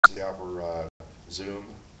They offer Zoom.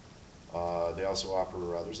 They also offer,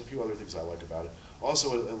 there's a few other things I like about it.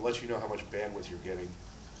 Also, it lets you know how much bandwidth you're getting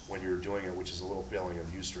when you're doing it, which is a little failing of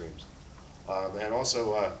Ustreams. And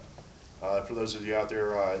also, for those of you out there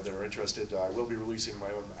that are interested, I will be releasing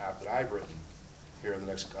my own app that I've written here in the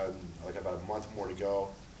next, like about a month more to go.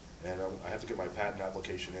 And I have to get my patent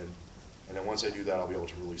application in. And then once I do that, I'll be able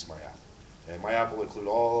to release my app. And my app will include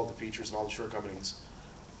all the features and all the shortcomings,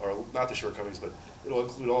 or not the shortcomings, but it'll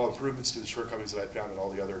include all improvements to the shortcomings that I found in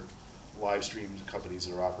all the other live stream companies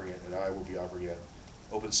that are offering it, and I will be offering it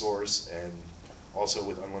open source and also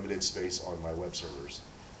with unlimited space on my web servers.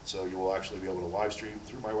 So you will actually be able to live stream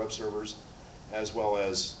through my web servers as well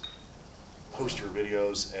as host your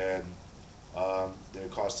videos, and the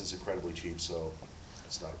cost is incredibly cheap, so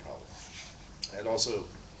it's not a problem. And also,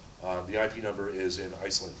 the IP number is in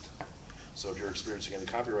Iceland. So if you're experiencing any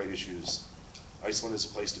copyright issues, Iceland is a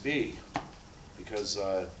place to be because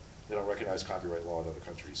they don't recognize copyright law in other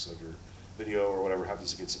countries. So if your video or whatever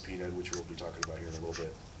happens to get subpoenaed, which we'll be talking about here in a little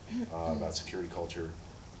bit, about security culture,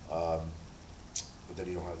 but then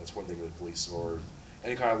you don't have, that's one thing with police or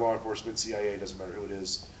any kind of law enforcement, CIA, doesn't matter who it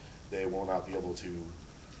is, they will not be able to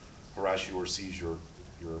harass you or seize your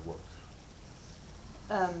work.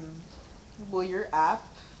 Will your app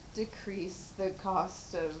decrease the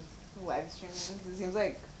cost of live streaming? 'Cause it seems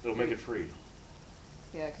like it'll make it free.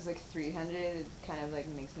 Yeah, because like 300 kind of like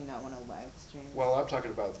makes me not want to live stream. Well, I'm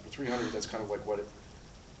talking about for 300. That's kind of like what it.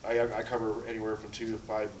 I cover anywhere from 2 to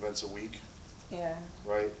 5 events a week. Yeah.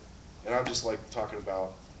 Right, and I'm just like talking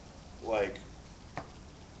about like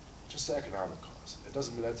just the economic cost. That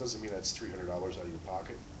doesn't mean that's $300 out of your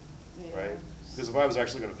pocket, Yeah. right? Because if I was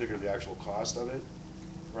actually going to figure the actual cost of it,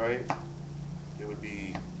 right, it would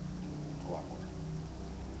be a lot more.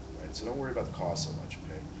 Right, so don't worry about the cost so much.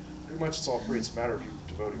 Okay, pretty much it's all free. It's a matter of you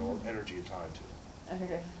devoting a lot of energy and time to it.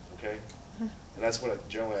 Okay. Okay, and that's what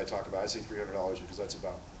generally I talk about. I say $300 because that's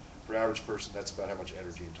about, for average person, that's about how much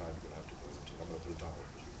energy and time you're going to have to devote into it. I'm going to put a dollar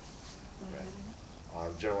for you.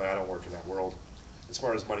 Right. Generally, I don't work in that world. As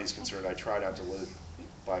far as money is concerned, I try not to live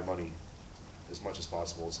by money as much as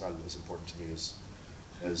possible. It's not as important to me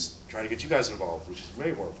as trying to get you guys involved, which is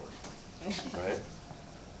way more important, right?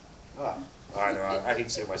 I know, I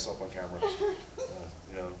hate seeing myself on camera.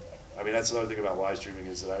 You know, I mean, that's another thing about live streaming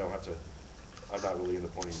is that I don't have to, I'm not really into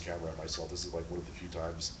pointing the camera at myself. This is like one of the few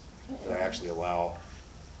times that I actually allow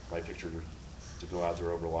my picture to go out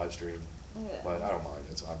there over live stream. But I don't mind.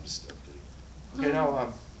 I'm just kidding. Okay,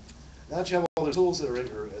 now that you have all the tools that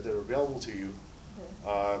are available to you,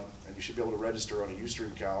 and you should be able to register on a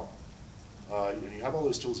Ustream account, and you have all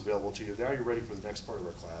those tools available to you. Now you're ready for the next part of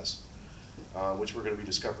our class, which we're going to be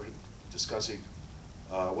discussing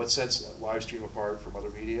what sets live stream apart from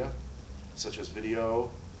other media, such as video.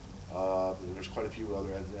 There's quite a few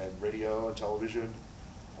other, and radio and television,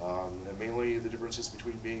 and mainly the differences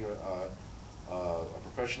between being a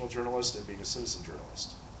professional journalist and being a citizen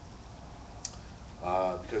journalist.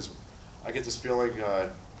 Because I get this feeling,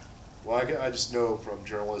 well, I just know from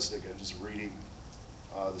journalistic and just reading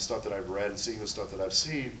the stuff that I've read and seeing the stuff that I've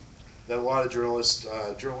seen, that a lot of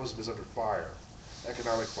journalism is under fire,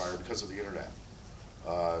 economic fire, because of the internet.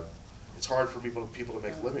 It's hard for people to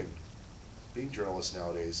make a living being journalists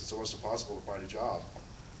nowadays. It's almost impossible to find a job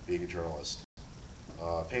being a journalist,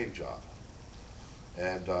 paying job.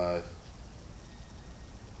 And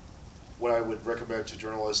what I would recommend to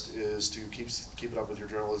journalists is to keep it up with your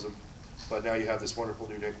journalism, but now you have this wonderful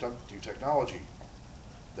new technology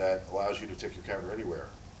that allows you to take your camera anywhere.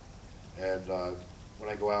 And when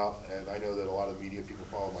I go out, and I know that a lot of media people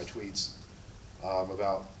follow my tweets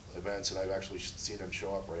about events, and I've actually seen them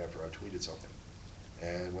show up right after I tweeted something.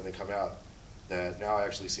 And when they come out, that now I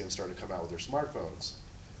actually see them starting to come out with their smartphones.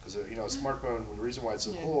 Because you know, a smartphone, the reason why it's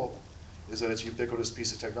so cool is that it's a ubiquitous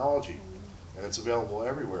piece of technology, and it's available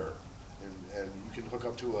everywhere. And you can hook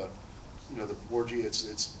up to the 4G,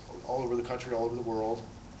 it's all over the country, all over the world,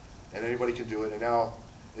 and anybody can do it. And now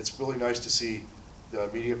it's really nice to see the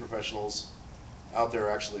media professionals out there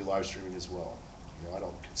actually live streaming as well. You know, I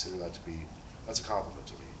don't consider that to be, that's a compliment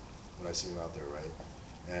to me when I see them out there, right?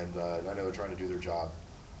 And I know they're trying to do their job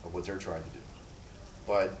of what they're trying to do.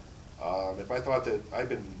 But if I thought that I've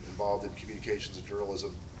been involved in communications and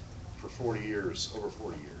journalism for 40 years, over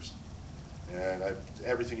 40 years, and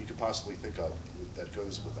everything you could possibly think of that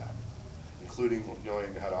goes with that, including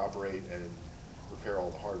knowing how to operate and repair all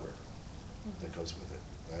the hardware that goes with it.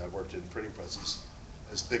 And I've worked in printing presses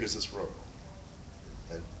as big as this room,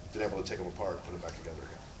 and been able to take them apart, put them back together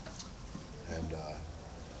again.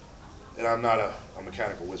 And I'm not a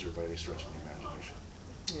mechanical wizard by any stretch of the imagination.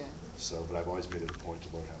 Yeah. So, but I've always made it a point to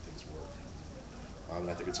learn how things And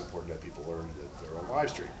I think it's important that people learn that they're on live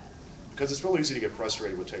stream because it's really easy to get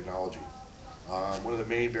frustrated with technology. One of the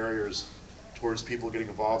main barriers towards people getting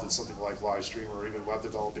involved in something like live stream or even web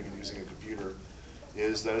developing and using a computer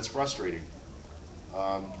is that it's frustrating.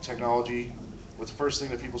 Technology, what's the first thing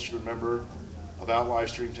that people should remember about live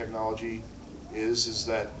stream technology is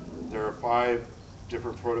that there are 5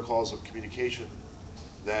 different protocols of communication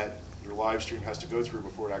that your live stream has to go through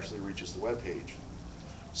before it actually reaches the web page.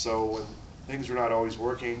 So when things are not always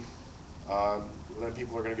working, then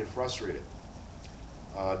people are going to get frustrated.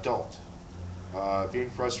 Don't. Being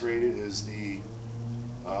frustrated is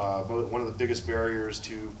one of the biggest barriers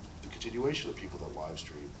to the continuation of people that live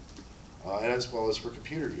stream, and as well as for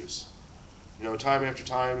computer use. You know, time after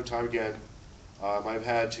time and time again, I've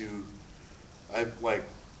had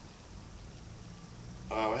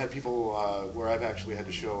people where I've actually had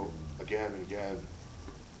to show again and again,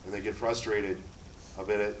 and they get frustrated a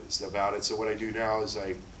bit about it. So what I do now is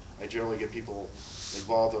I generally get people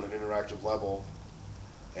involved on an interactive level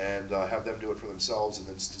and have them do it for themselves and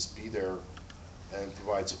then just be there and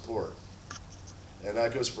provide support. And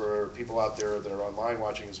that goes for people out there that are online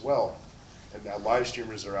watching as well. And live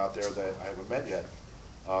streamers are out there that I haven't met yet.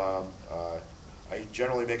 I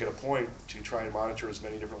generally make it a point to try and monitor as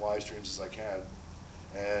many different live streams as I can.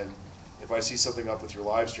 And if I see something up with your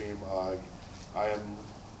live stream, I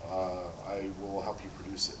will help you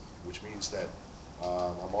produce it, which means that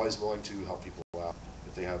I'm always willing to help people out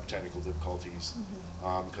if they have technical difficulties,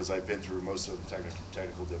 because I've been through most of the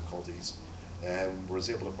technical difficulties and was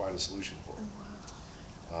able to find a solution for it.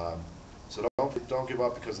 So don't give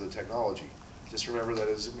up because of the technology. Just remember that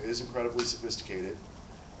it is incredibly sophisticated,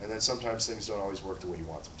 and that sometimes things don't always work the way you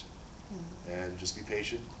want them to. And just be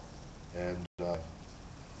patient, and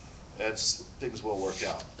things will work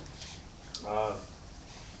out.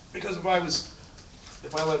 Because if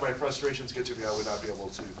I let my frustrations get to me, I would not be able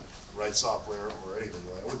to write software or anything.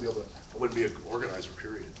 I wouldn't be an organizer,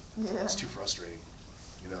 period. Yeah. It's too frustrating.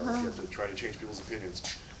 You know, you have to try to change people's opinions.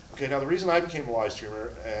 Okay, now the reason I became a live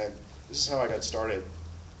streamer, and this is how I got started,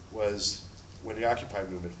 was when the Occupy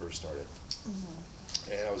movement first started.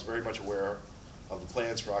 And I was very much aware of the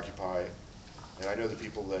plans for Occupy, and I know the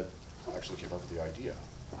people that actually came up with the idea.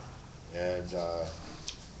 And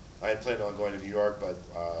I had planned on going to New York, but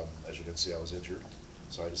as you can see, I was injured,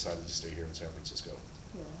 so I decided to stay here in San Francisco.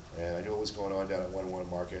 Yeah. And I knew what was going on down at 101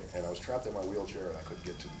 Market, and I was trapped in my wheelchair, and I couldn't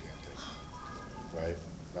get to the damn thing, right?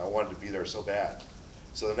 And I wanted to be there so bad.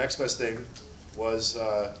 So the next best thing was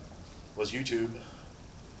YouTube,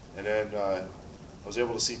 and then I was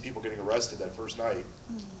able to see people getting arrested that first night,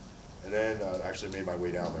 and then actually made my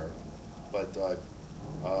way down there. But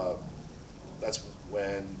that's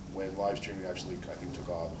when live streaming actually, I think, took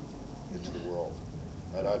off into the world.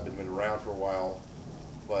 And I've been around for a while,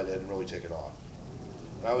 but it hadn't really taken off.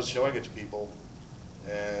 And I was showing it to people,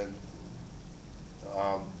 and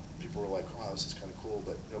people were like, "Wow, this is kind of cool,"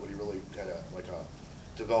 but nobody really kind of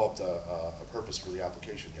developed a purpose for the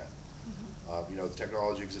application yet. You know, the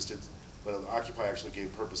technology existed, but Occupy actually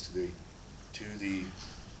gave purpose to the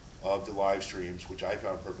live streams, which I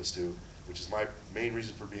found purpose to, which is my main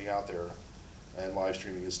reason for being out there. And live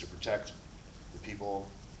streaming is to protect the people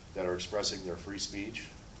that are expressing their free speech,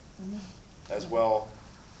 as well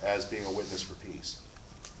as being a witness for peace.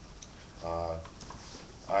 I've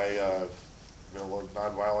been a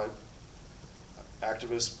nonviolent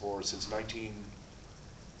activist since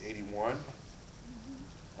 1981,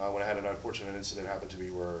 when I had an unfortunate incident happen to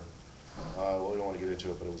me where, well, we don't want to get into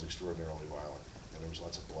it, but it was extraordinarily violent, and there was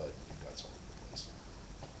lots of blood and guts all over the place.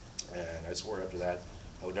 And I swore after that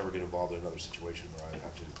I would never get involved in another situation where I'd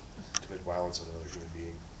have to commit violence on another human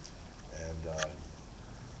being, and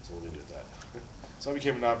so we'll leave it at that. So I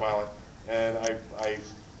became nonviolent, and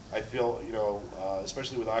I feel, you know,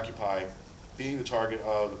 especially with Occupy, being the target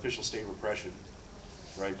of official state repression,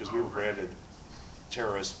 right, because we were branded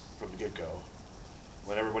terrorists from the get-go,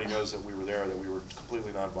 when everybody knows that we were there, that we were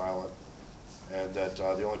completely nonviolent, and that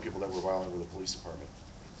the only people that were violent were the police department.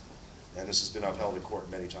 And this has been upheld in court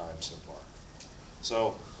many times so far.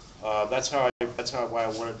 So why I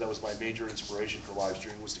wanted, that was my major inspiration for live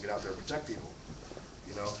streaming, was to get out there and protect people,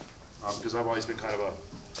 you know, because I've always been kind of a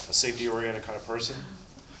safety-oriented kind of person,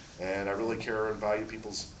 and I really care and value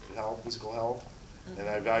people's health, physical health, and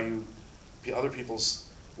I value other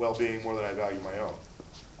people's well-being more than I value my own.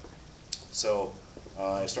 So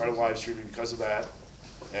I started live streaming because of that,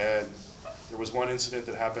 and there was one incident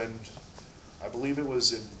that happened, I believe it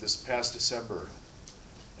was in this past December,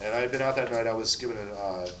 and I had been out that night. I was speaking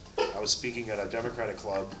at a Democratic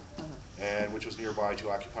club, and which was nearby to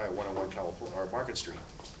Occupy at 101 California or Market Street.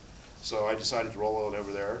 So I decided to roll on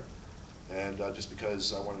over there, and just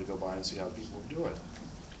because I wanted to go by and see how people were doing.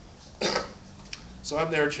 So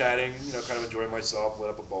I'm there chatting, kind of enjoying myself, lit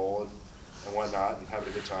up a bowl and whatnot, and having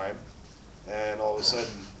a good time. And all of a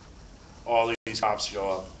sudden, all these cops show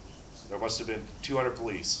up. There must have been 200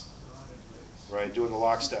 police, right, doing the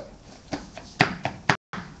lockstep.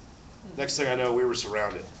 Next thing I know, we were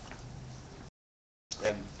surrounded,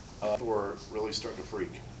 and people were really starting to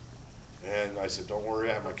freak. And I said, don't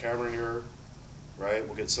worry, I have my camera here, right?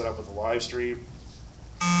 We'll get set up with a live stream,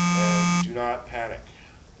 and do not panic.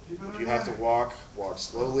 If you have to walk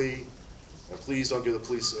slowly, and please don't give the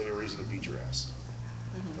police any reason to beat your ass.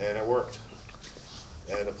 And it worked.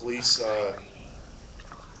 And the police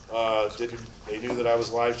they knew that I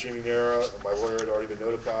was live streaming there. My lawyer had already been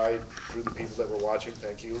notified through the people that were watching,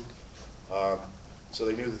 thank you. So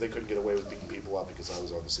they knew that they couldn't get away with beating people up because I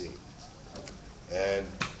was on the scene. And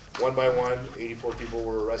one by one, 84 people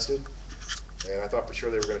were arrested, and I thought for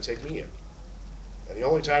sure they were going to take me in. And the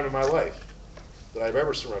only time in my life that I've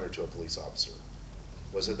ever surrendered to a police officer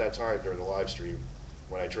was at that time during the live stream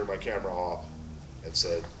when I turned my camera off and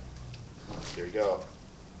said, "There you go."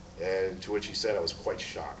 And to which he said, I was quite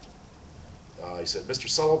shocked. He said, "Mr.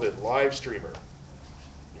 Sullivan, live streamer,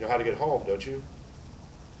 you know how to get home, don't you?"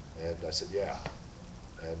 And I said, "Yeah."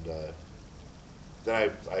 And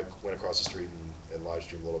then I went across the street and live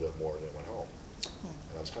streamed a little bit more and then went home.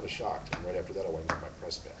 And I was kind of shocked. And right after that, I went and got my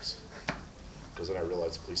press pass. Because then I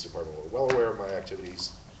realized the police department were well aware of my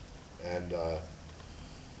activities. And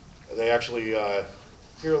they actually,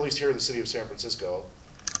 here, at least here in the city of San Francisco,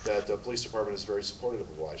 that the police department is very supportive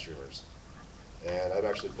of live streamers. And I've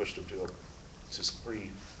actually pushed them to some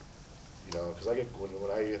pretty, because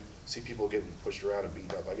when I see people getting pushed around and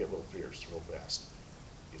beaten up, I get real fierce real fast.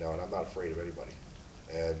 And I'm not afraid of anybody.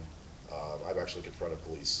 And I've actually confronted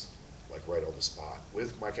police, like right on the spot,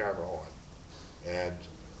 with my camera on. And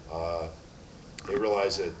they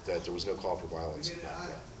realized that there was no call for violence back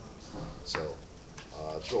then. So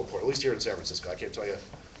it's real important, at least here in San Francisco. I can't tell you.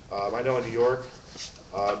 I know in New York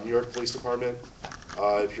Police Department,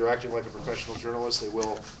 if you're acting like a professional journalist, they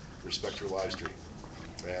will respect your live stream.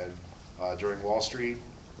 And during Wall Street,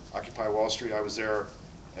 Occupy Wall Street, I was there,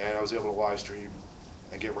 and I was able to live stream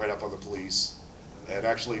and get right up on the police and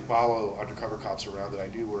actually follow undercover cops around that I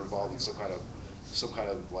knew were involved in some kind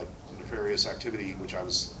of like nefarious activity, which I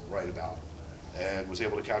was right about, and was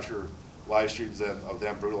able to capture live streams of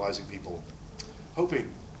them brutalizing people,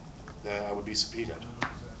 hoping that I would be subpoenaed.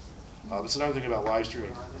 That's another thing about live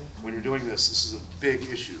streaming. When you're doing this is a big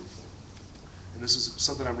issue, and this is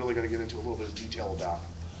something I'm really going to get into a little bit of detail about,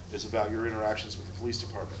 is about your interactions with the police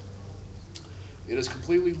department. It is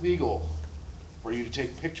completely legal for you to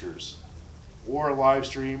take pictures or a live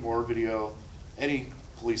stream or video any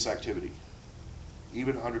police activity,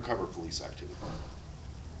 even undercover police activity.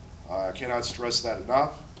 I cannot stress that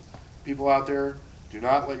enough. People out there, do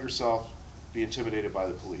not let yourself be intimidated by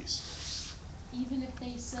the police. Even if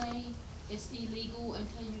they say it's illegal and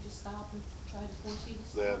tell you to stop and try to force you to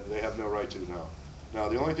stop? They have no right to, no. Now,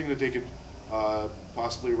 the only thing that they could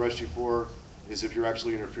possibly arrest you for is if you're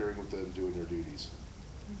actually interfering with them doing their duties.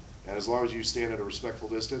 And as long as you stand at a respectful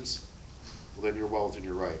distance, well, then you're well within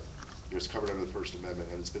your right. You're covered under the First Amendment,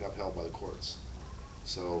 and it's been upheld by the courts.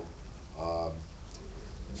 So,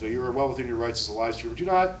 so you're well within your rights as a live streamer. Do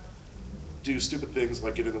not do stupid things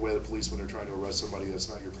like get in the way of the police when they're trying to arrest somebody. That's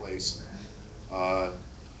not your place.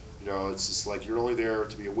 It's just like you're only there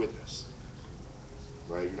to be a witness,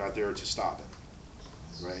 right? You're not there to stop it,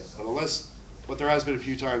 right? But there has been a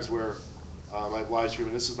few times where I've live streamed,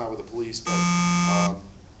 and this is not with the police, but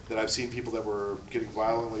that I've seen people that were getting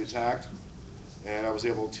violently attacked, and I was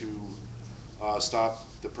able to stop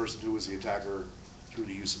the person who was the attacker through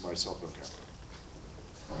the use of my cell phone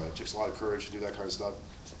camera. It takes a lot of courage to do that kind of stuff,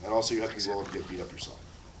 and also you have to be willing to get beat up yourself.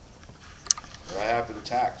 And I have been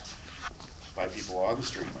attacked by people on the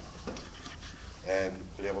street and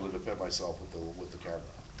been able to defend myself with the camera.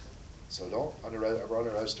 So don't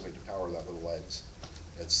underestimate the power of that little lens.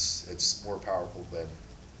 It's more powerful than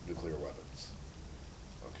nuclear weapons.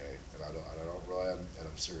 Okay, and I don't really, and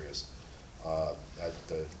I'm serious. And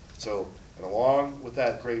along with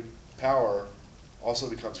that great power, also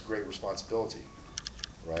becomes great responsibility,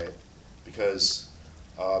 right? Because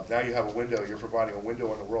now you have a window. You're providing a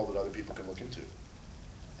window on the world that other people can look into,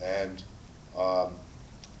 and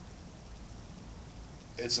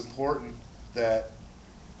it's important that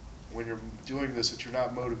when you're doing this, that you're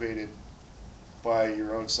not motivated by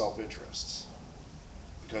your own self-interests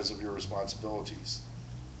because of your responsibilities.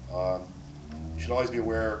 You should always be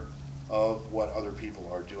aware of what other people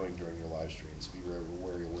are doing during your live streams. Be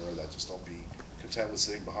very aware of that. Just don't be content with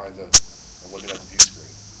sitting behind and looking at the view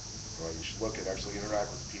screen, Right? You should look and actually interact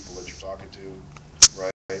with the people that you're talking to,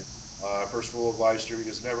 right? First rule of live streaming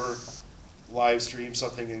is never live stream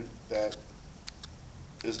something that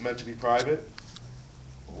is meant to be private,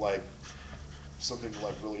 like something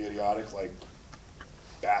like really idiotic, like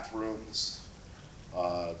bathrooms.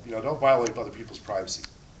 Don't violate other people's privacy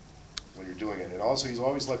when you're doing it. And also, you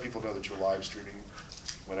always let people know that you're live streaming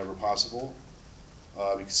whenever possible,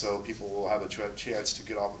 so people will have a chance to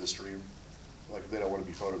get off of the stream, like if they don't want to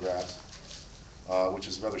be photographed, which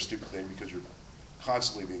is another stupid thing because you're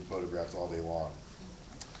constantly being photographed all day long.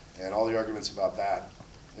 And all the arguments about that,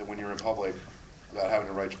 and when you're in public, about having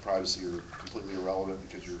a right to privacy are completely irrelevant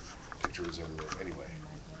because your picture is everywhere anyway.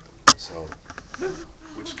 So,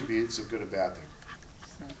 which could be, it's a good and bad thing.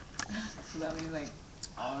 So that means like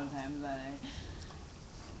all the times that I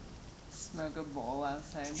smoke a bowl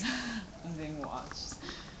outside, I'm being watched.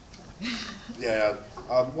 Yeah,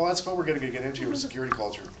 well, that's what we're going to get into with security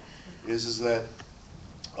culture, is that,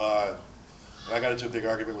 and I got into a big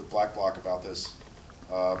argument with Black Bloc about this,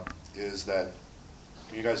 is that,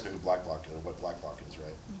 you guys know who Black Bloc is, or what Black Bloc is,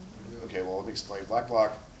 right? Okay, well, let me explain. Black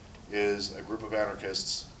Bloc is a group of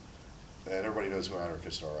anarchists, and everybody knows who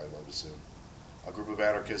anarchists are, I would assume. A group of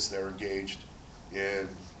anarchists that are engaged in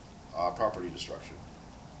property destruction.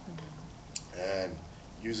 And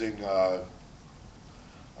using, I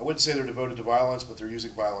wouldn't say they're devoted to violence, but they're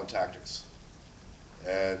using violent tactics.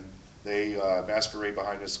 And they masquerade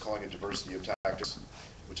behind this, calling it diversity of tactics,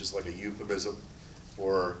 which is like a euphemism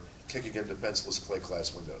for kicking in defenseless plate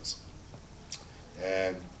glass windows.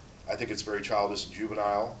 And I think it's very childish and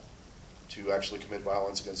juvenile to actually commit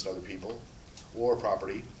violence against other people or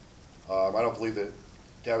property. I don't believe that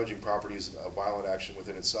damaging property is a violent action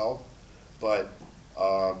within itself, but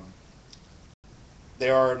they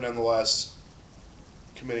are nonetheless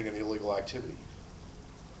committing an illegal activity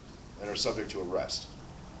and are subject to arrest.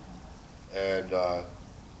 And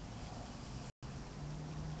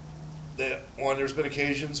there's been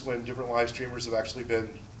occasions when different live streamers have actually been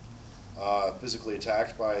physically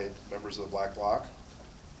attacked by members of the Black Bloc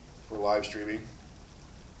for live streaming,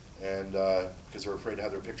 and because they're afraid to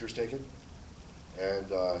have their pictures taken. And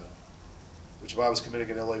which, if I was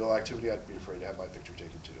committing an illegal activity, I'd be afraid to have my picture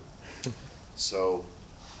taken too. So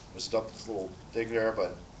there's a little thing there,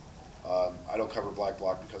 but I don't cover Black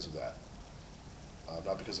Bloc because of that.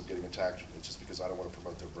 Not because I'm getting attacked, it's just because I don't want to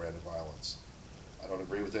promote their brand of violence. I don't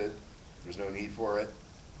agree with it, there's no need for it,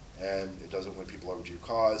 and it doesn't win people over to your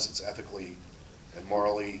cause. It's ethically and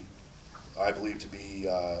morally, I believe, to be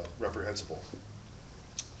reprehensible.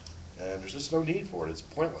 And there's just no need for it, it's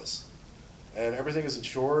pointless. And everything is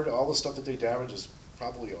insured, all the stuff that they damage is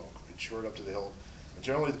probably insured up to the hilt. And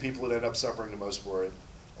generally the people that end up suffering the most for it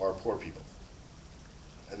are poor people.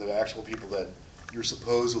 And the actual people that you're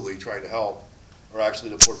supposedly trying to help are actually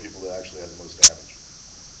the poor people that actually have the most damage.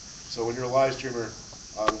 So when you're a live streamer,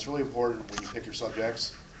 it's really important when you pick your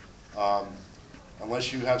subjects.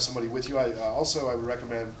 Unless you have somebody with you, I would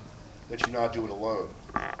recommend that you not do it alone.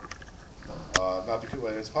 Not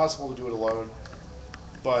because it's possible to do it alone,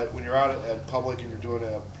 but when you're out at public and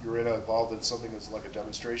you're involved in something that's like a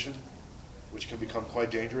demonstration, which can become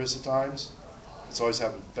quite dangerous at times, it's always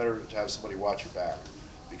better to have somebody watch your back,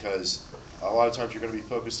 because a lot of times you're going to be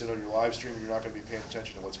focused in on your live stream and you're not going to be paying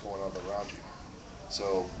attention to what's going on around you.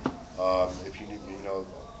 So if you need,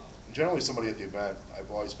 generally somebody at the event,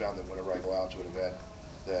 I've always found that whenever I go out to an event,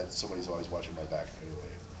 that somebody's always watching my back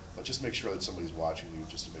anyway. But just make sure that somebody's watching you,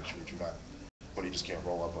 just to make sure that you're not, somebody just can't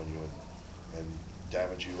roll up on you and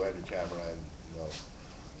damage you and your camera,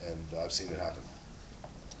 and I've seen it happen.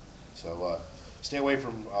 So stay away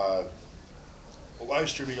from live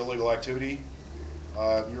streaming illegal activity.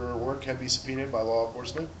 Your work can be subpoenaed by law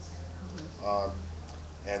enforcement,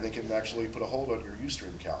 and they can actually put a hold on your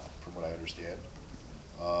Ustream account, from what I understand.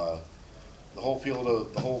 The whole field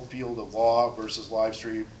of law versus live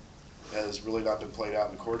stream has really not been played out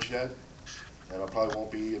in the courts yet, and it probably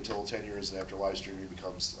won't be until 10 years after live streaming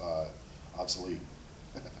becomes obsolete.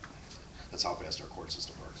 That's how fast our court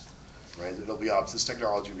system works, right? This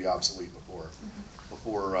technology will be obsolete before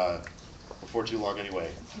too long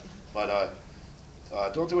anyway. But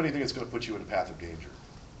don't do anything that's going to put you in a path of danger,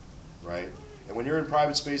 right? And when you're in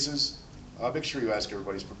private spaces, make sure you ask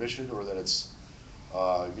everybody's permission, or that it's,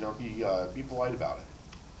 be polite about it.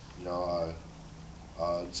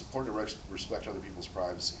 It's important to respect other people's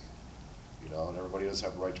privacy, and everybody does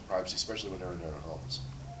have a right to privacy, especially when they're in their homes.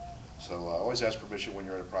 So always ask permission when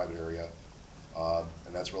you're in a private area,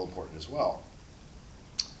 and that's real important as well.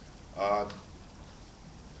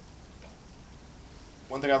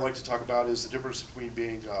 One thing I'd like to talk about is the difference between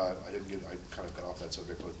being, I kind of got off that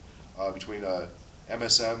subject, but between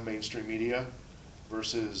MSM, mainstream media,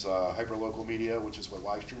 versus hyperlocal media, which is what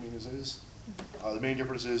live streaming is. The main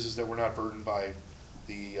difference is that we're not burdened by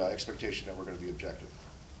the expectation that we're going to be objective.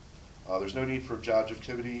 There's no need for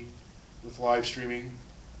objectivity with live streaming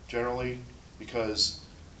generally, because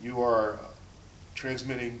you are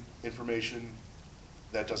transmitting information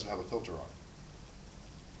that doesn't have a filter on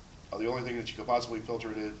it. The only thing that you could possibly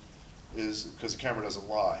filter it in is because the camera doesn't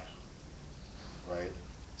lie, right?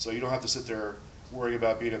 So you don't have to sit there worrying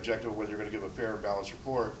about being objective, whether you're going to give a fair and balanced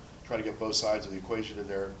report, try to get both sides of the equation in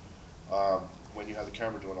there. When you have the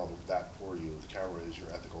camera doing all of that for you, the camera is your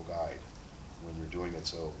ethical guide when you're doing it.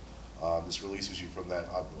 So this releases you from that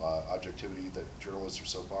objectivity that journalists are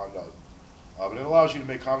so fond of. But it allows you to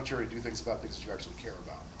make commentary and do things about things that you actually care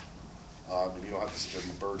about. And you don't have to sit there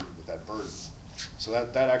and be burdened with that burden. So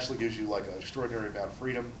that actually gives you like an extraordinary amount of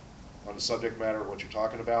freedom on the subject matter of what you're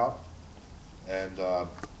talking about. And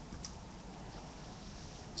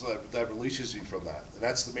so that releases you from that. And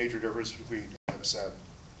that's the major difference between MSM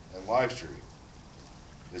and live streaming,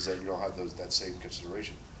 is that you don't have that same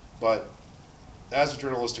consideration. But as a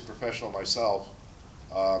journalistic professional myself,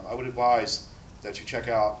 I would advise that you check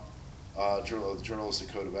out the Journalistic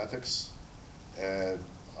Code of Ethics. And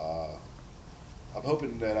I'm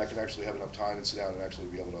hoping that I can actually have enough time and sit down and actually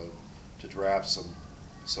be able to draft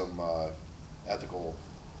some ethical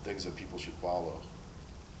things that people should follow.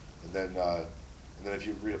 And then if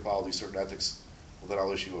you agree to follow these certain ethics, well, then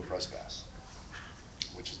I'll issue a press pass,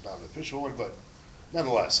 which is not an official one, but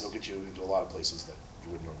nonetheless, it'll get you into a lot of places that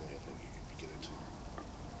you wouldn't normally think you could get into.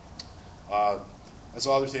 That's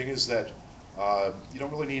the other thing is that you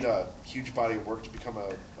don't really need a huge body of work to become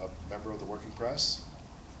a member of the working press.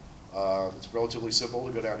 It's relatively simple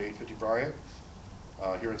to go down to 850 Bryant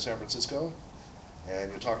here in San Francisco,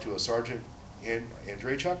 and you'll talk to a Sergeant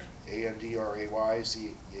Andraychuk, Andraychuk.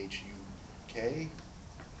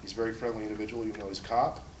 He's a very friendly individual, even though he's a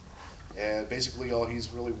cop. And basically all he's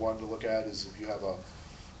really wanting to look at is if you have a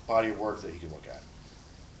body of work that he can look at.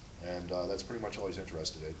 And that's pretty much all he's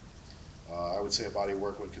interested in. I would say a body of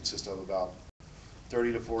work would consist of about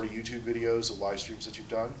 30 to 40 YouTube videos of live streams that you've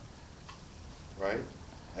done, right?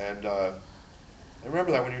 And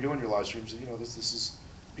remember that when you're doing your live streams, this is,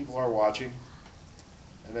 people are watching,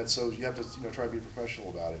 and that's, so you have to try to be professional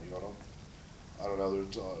about it. I don't know,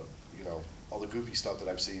 there's all the goofy stuff that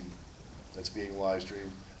I've seen that's being live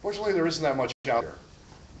streamed. Fortunately, there isn't that much out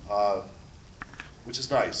there, which is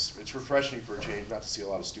nice. It's refreshing for a change not to see a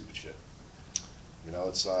lot of stupid shit.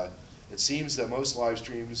 It seems that most live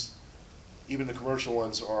streams, even the commercial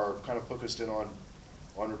ones, are kind of focused in on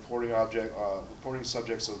reporting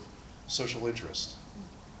subjects of social interest.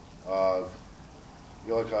 Like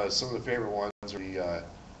some of the favorite ones are the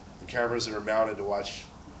cameras that are mounted to watch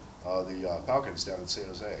the Falcons down in San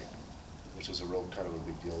Jose, which is a real kind of a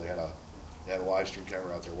big deal. They had a live stream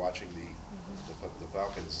camera out there watching the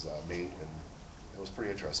Falcons mate, and it was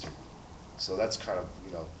pretty interesting. So that's kind of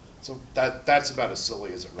so that's about as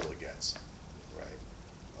silly as it really gets,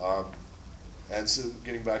 right? And so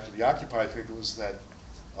getting back to the Occupy thing, was that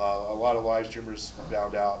a lot of live streamers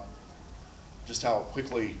found out just how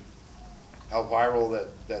viral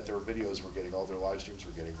that their videos were getting, all their live streams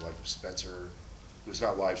were getting. Like Spencer, who's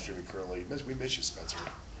not live streaming currently. We miss you, Spencer.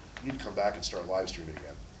 You need to come back and start live streaming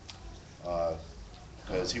again.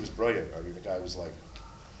 Because he was brilliant. I mean, the guy was like,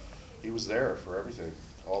 he was there for everything.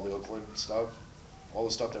 All the Oakland stuff, all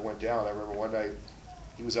the stuff that went down. I remember one night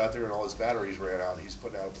he was out there and all his batteries ran out. He's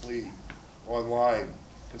putting out a plea online.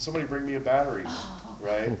 Can somebody bring me a battery?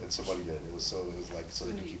 Right? And somebody did. It was like so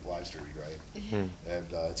they could keep live streaming, right? And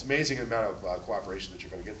it's amazing the amount of cooperation that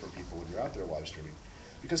you're going to get from people when you're out there live streaming,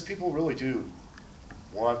 because people really do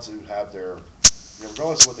want to have their,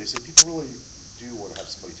 regardless of what they say, people really do want to have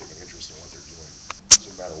somebody take an interest in what they're doing,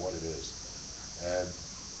 no matter what it is. And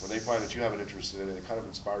when they find that you have an interest in it, it kind of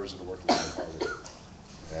inspires them to work a little bit harder.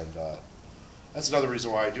 And that's another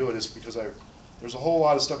reason why I do it, is because there's a whole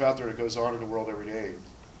lot of stuff out there that goes on in the world every day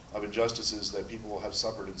of injustices that people have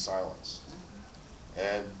suffered in silence.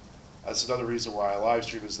 And that's another reason why I live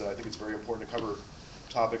stream, is that I think it's very important to cover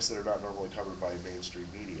topics that are not normally covered by mainstream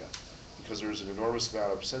media, because there's an enormous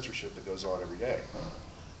amount of censorship that goes on every day.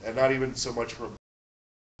 And not even so much from,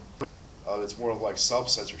 it's more of like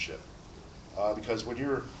self-censorship. Because when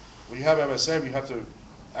you have MSM, you have to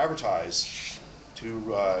advertise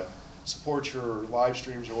to support your live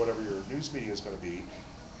streams or whatever your news media is going to be.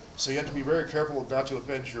 So you have to be very careful not to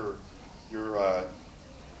offend the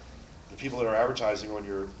people that are advertising on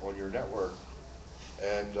your network,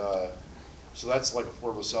 and so that's like a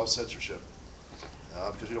form of self-censorship,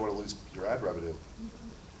 because you don't want to lose your ad revenue.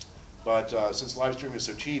 But since live streaming is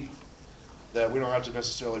so cheap, that we don't have to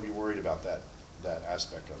necessarily be worried about that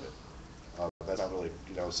aspect of it. That's not really,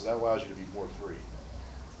 so that allows you to be more free,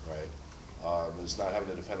 right? It's not having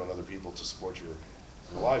to depend on other people to support your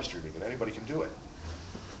live streaming, and anybody can do it.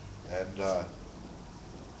 And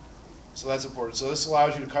so that's important. So this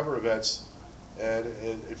allows you to cover events, and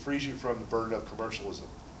it frees you from the burden of commercialism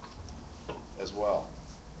as well.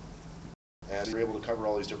 And you're able to cover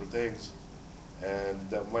all these different things, and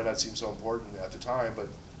that might not seem so important at the time, but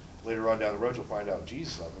later on down the road you'll find out,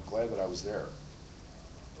 Jesus, I'm glad that I was there,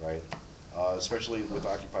 right? Especially with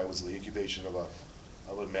Occupy was the incubation of a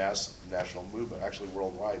mass national movement, actually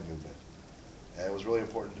worldwide movement. And it was really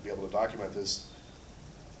important to be able to document this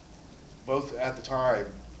both at the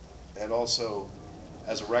time and also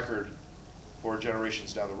as a record for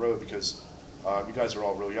generations down the road, because you guys are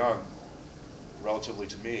all real young, relatively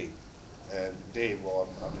to me, and Dave, well,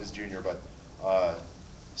 I'm his junior, but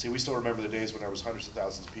see, we still remember the days when there was hundreds of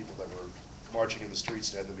thousands of people that were marching in the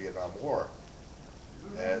streets to end the Vietnam War.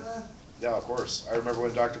 And yeah, of course. I remember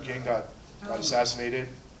when Dr. King got assassinated,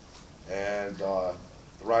 and the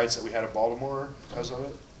riots that we had in Baltimore because of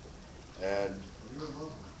it. And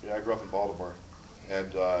yeah, I grew up in Baltimore,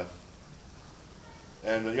 and the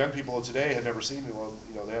young people of today had never seen me. Well,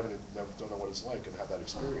 they don't know what it's like and have that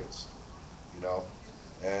experience,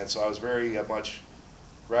 And so I was very much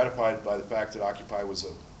gratified by the fact that Occupy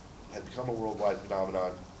had become a worldwide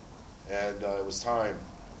phenomenon, and it was time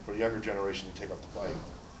for the younger generation to take up the fight,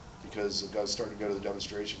 because I was starting to go to the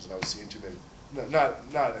demonstrations and I was seeing too many,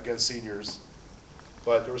 not against seniors,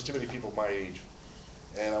 but there was too many people my age,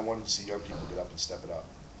 and I wanted to see young people get up and step it up,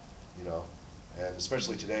 and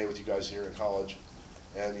especially today with you guys here in college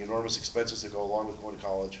and the enormous expenses that go along with going to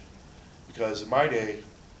college, because in my day,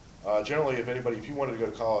 generally if you wanted to go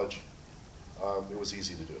to college, it was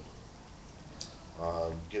easy to do.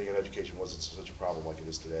 Getting an education wasn't such a problem like it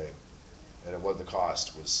is today, and the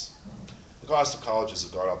cost of colleges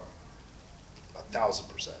has gone up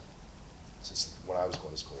 1,000% since when I was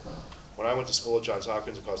going to school. When I went to school at Johns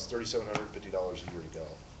Hopkins, it cost $3,750 a year to go,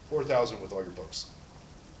 $4,000 with all your books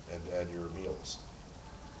and your meals.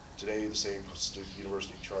 Today, the same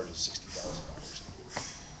university charges $60,000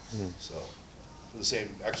 a year. So, for the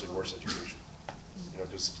same, actually worse education,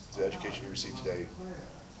 because the education you receive today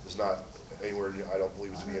is not anywhere near, I don't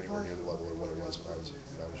believe it to be anywhere near the level of what it was when I was your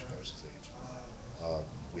guys' age.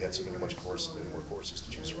 We had so many more courses to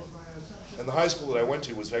choose from. And the high school that I went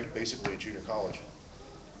to was basically a junior college.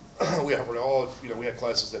 we had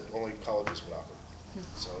classes that only colleges would offer.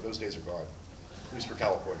 So those days are gone, at least for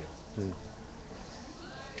California.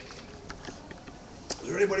 Is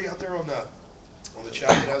there anybody out there on the chat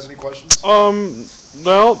that has any questions? Well,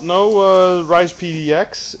 no, Rise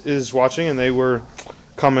PDX is watching, and they were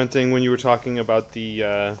commenting when you were talking about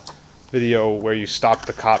the video where you stopped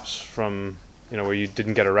the cops from, where you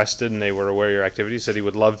didn't get arrested and they were aware of your activities. Said he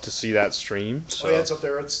would love to see that stream. So. Oh yeah, it's up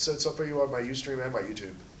there. It's up for you on my Ustream and my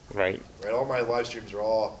YouTube. Right. Right. All my live streams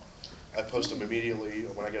I post them immediately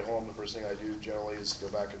when I get home. The first thing I do generally is go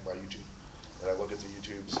back at my YouTube and I look at the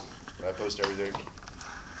YouTubes and I post everything.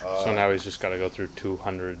 So now he's just got to go through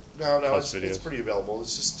 200 No, plus videos. It's pretty available.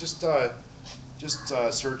 It's just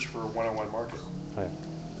search for one-on-one market, Oh, yeah.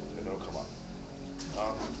 and it'll come up.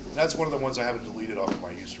 That's one of the ones I haven't deleted off of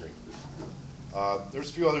my Ustream. There's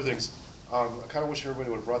a few other things. I kind of wish everybody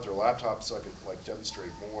would have brought their laptop so I could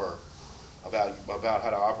demonstrate more about how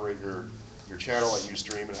to operate your channel at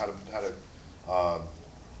Ustream and how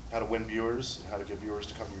to win viewers and how to get viewers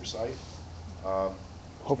to come to your site.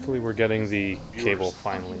 Hopefully we're getting the Viewers. Cable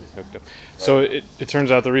finally hooked up. So it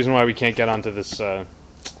turns out the reason why we can't get onto this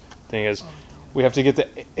thing is we have to get the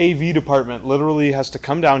AV department literally has to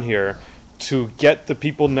come down here to get the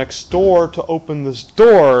people next door to open this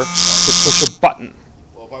door to push a button.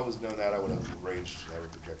 Well, if I was known that, I would have arranged to have a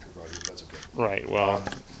projector brought here, but that's okay. Right, well,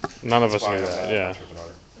 none of us knew that, yeah.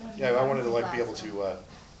 Yeah, I wanted to be able to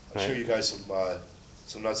show you guys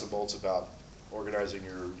some nuts and bolts about organizing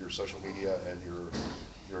your social media and your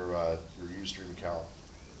Ustream account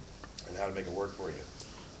and how to make it work for you,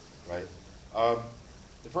 right?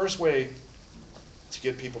 The first way to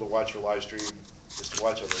get people to watch your live stream is to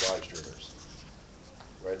watch other live streamers,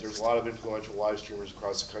 right? There's a lot of influential live streamers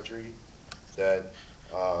across the country that,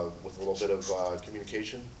 with a little bit of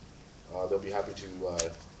communication, they'll be happy to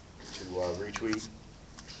retweet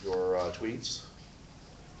your tweets,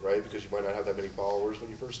 right? Because you might not have that many followers when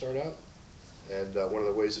you first start out. And one of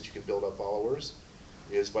the ways that you can build up followers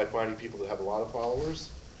is by finding people that have a lot of followers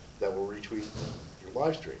that will retweet your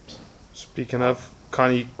live streams. Speaking of,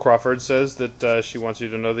 Connie Crawford says that she wants you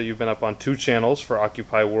to know that you've been up on 2 channels for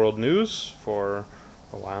Occupy World News for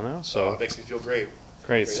a while now. So it makes me feel great.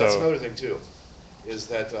 Great. Okay, So that's another thing too, is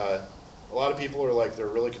that a lot of people are like, they're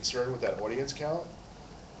really concerned with that audience count,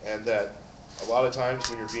 and that a lot of times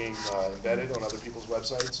when you're being embedded on other people's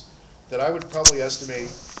websites, that I would probably estimate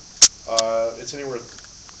it's anywhere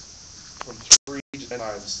from 3 to 10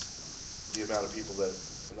 times the amount of people that,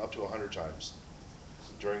 and up to 100 times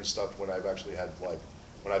during stuff when I've actually had, like,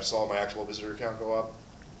 when I've saw my actual visitor count go up,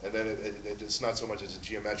 and then it's not so much as a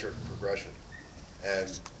geometric progression.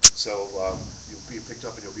 And so you'll be picked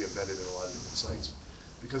up and you'll be embedded in a lot of different sites.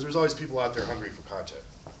 Because there's always people out there hungry for content,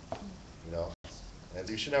 you know? And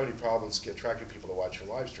you shouldn't have any problems attracting people to watch your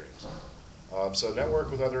live streams. So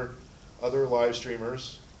network with other live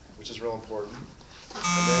streamers, which is real important.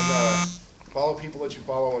 And then follow people that you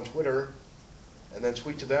follow on Twitter, and then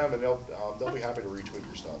tweet to them, and they'll be happy to retweet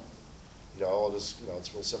your stuff. You know,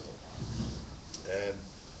 it's real simple. And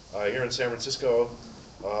here in San Francisco,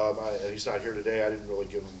 he's not here today. I didn't really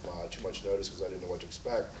give him too much notice because I didn't know what to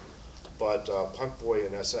expect. But Punk Boy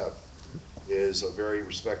in SF is a very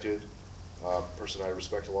respected person I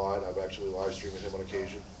respect a lot. I've actually live streamed with him on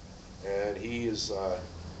occasion. And he is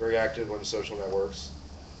very active on the social networks.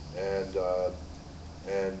 And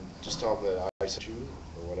just tell him that I sent you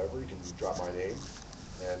or whatever. You can drop my name,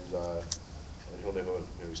 and he'll know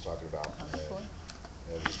who he's talking about.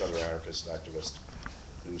 And he's another anarchist activist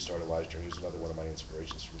who started live streaming. He's another one of my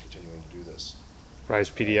inspirations for continuing to do this. Rise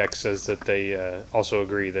PDX says that they also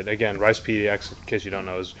agree that, again, Rise PDX, in case you don't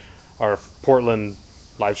know, is our Portland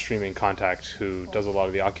live streaming contact who does a lot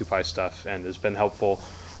of the Occupy stuff and has been helpful.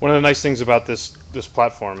 One of the nice things about this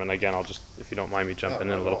platform, and again, I'll just, if you don't mind me jumping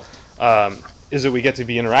in a little, is that we get to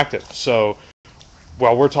be interactive. So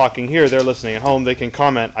while we're talking here, they're listening at home, they can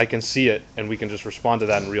comment, I can see it, and we can just respond to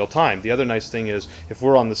that in real time. The other nice thing is, if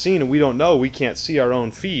we're on the scene and we don't know, we can't see our own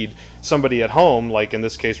feed, somebody at home, like in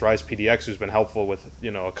this case Rise PDX, who's been helpful with, you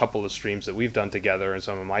know, a couple of streams that we've done together and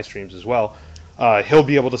some of my streams as well, he'll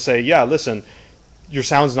be able to say, yeah, listen, your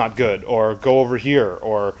sound's not good, or go over here,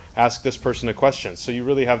 or ask this person a question. So you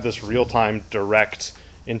really have this real-time, direct,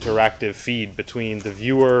 interactive feed between the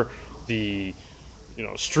viewer, the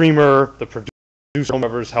streamer, the producer,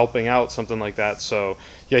 whoever's helping out, something like that. So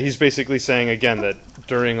yeah, he's basically saying again that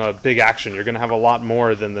during a big action, you're going to have a lot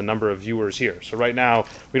more than the number of viewers here. So right now,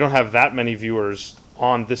 we don't have that many viewers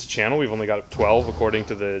on this channel. We've only got 12 according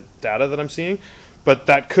to the data that I'm seeing. But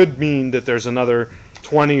that could mean that there's another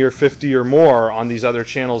 20 or 50 or more on these other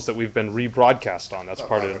channels that we've been rebroadcast on. That's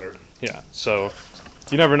part of it. Yeah. So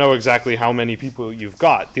you never know exactly how many people you've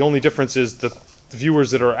got. The only difference is the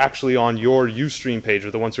viewers that are actually on your Ustream page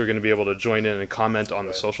are the ones who are going to be able to join in and comment on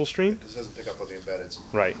the social stream. This doesn't pick up on the embeddeds.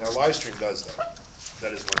 Right. Now, Livestream does that.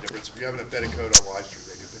 That is one difference. If you have an embedded code on Livestream,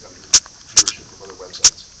 they do pick up your viewership from other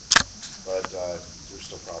websites. But there's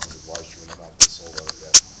still problems with Livestream, and I'm not sold on it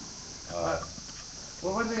yet.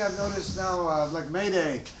 Well, one thing I've noticed now, like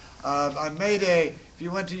Mayday, on Mayday, if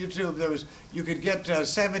you went to YouTube, you could get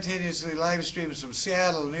simultaneously live streams from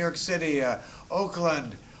Seattle, New York City,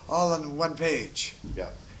 Oakland, all on one page. Yeah.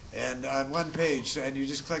 And on one page, and you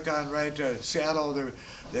just click on Seattle.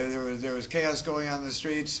 There was chaos going on in the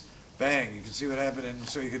streets. Bang! You can see what happened, and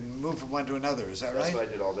so you can move from one to another. Is that right? That's what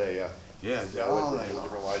I did all day. Yeah. Yeah. All day.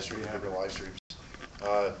 Different live streams. Yeah. Different live streams.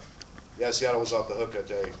 Yeah, Seattle was off the hook that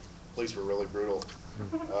day. Police were really brutal.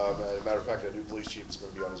 As a matter of fact, a new police chief is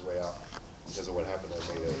going to be on his way out because of what happened on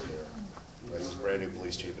Mayday there. Right? He was a brand new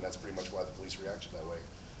police chief, and that's pretty much why the police reacted that way,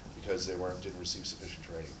 because they didn't receive sufficient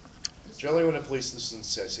training. Generally, when the police, this is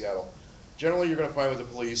in Seattle, generally you're going to find with the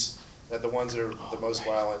police that the ones that are the most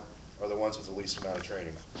violent are the ones with the least amount of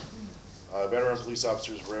training. Veteran police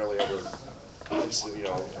officers rarely ever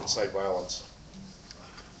incite violence.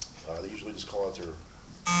 They usually just call out their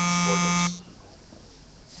subordinates.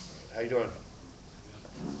 How you doing?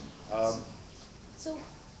 So,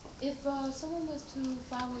 if someone was to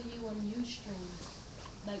follow you on Ustream,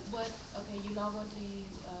 like what? Okay, you log on to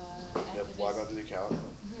the activist. Log onto the account,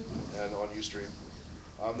 and on Ustream,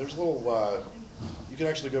 there's a little. You can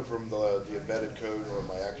actually go from the embedded code on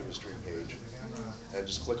my activist stream page, and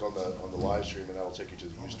just click on the live stream, and that'll take you to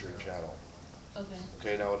the Ustream channel. Okay.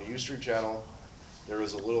 Okay. Now on the Ustream channel, there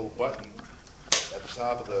is a little button at the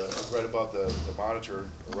top of right above the monitor,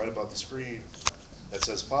 or right above the screen, that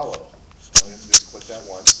says follow. All you have to do is click that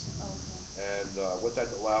once. Okay. And what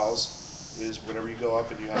that allows is whenever you go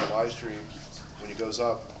up and you have a live stream, when it goes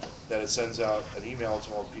up, that it sends out an email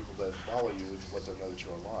to all the people that follow you and let them know that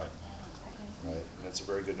you're online. Okay. Right? And it's a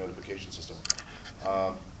very good notification system.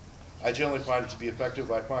 I generally find it to be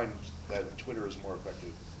effective. I find that Twitter is more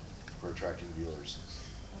effective for attracting viewers.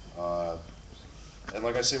 And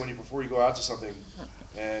like I say, before you go out to something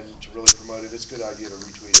and to really promote it, it's a good idea to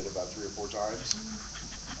retweet it about 3 or 4 times.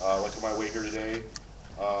 Like on my way here today,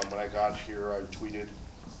 when I got here, I tweeted,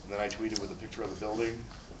 and then I tweeted with a picture of the building,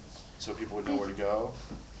 so people would know where to go.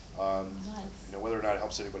 Nice. Whether or not it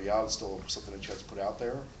helps anybody out, it's still something that you have to put out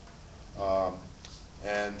there.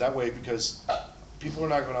 And that way, because people are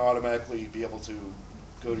not going to automatically be able to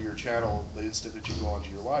go to your channel the instant that you go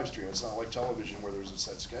onto your live stream. It's not like television where there's a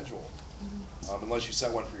set schedule, unless you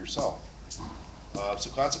set one for yourself. So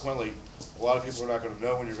consequently, a lot of people are not going to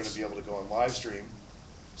know when you're going to be able to go on live stream.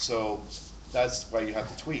 So that's why you have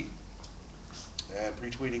to tweet. And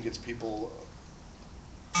pre-tweeting gets people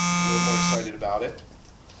a little more excited about it.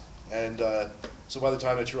 And so by the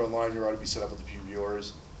time that you're online, you ought to be set up with a few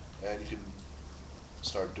viewers, and you can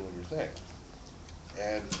start doing your thing.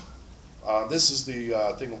 And this is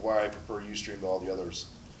the thing of why I prefer Ustream to all the others,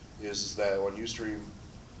 is that on Ustream,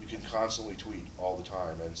 you can constantly tweet all the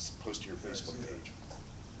time and post to your Facebook page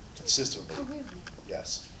consistently. Oh, really?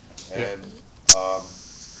 Yes. And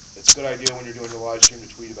it's a good idea when you're doing your live stream to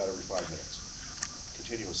tweet about every 5 minutes,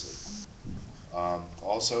 continuously.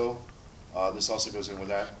 Also, this also goes in with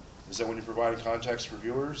that, is that when you're providing context for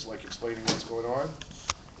viewers, like explaining what's going on,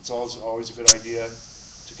 it's always a good idea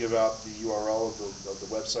to give out the URL of the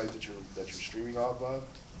website that you're streaming off of.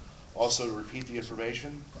 Also, to repeat the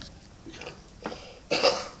information,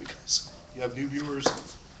 because you have new viewers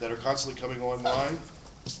that are constantly coming online,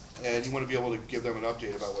 and you want to be able to give them an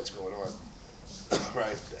update about what's going on.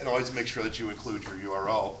 Right, and always make sure that you include your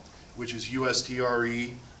URL, which is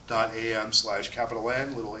ustre.am/N,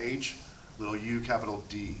 little h, little u, capital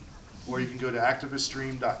D. Or you can go to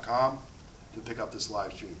activiststream.com to pick up this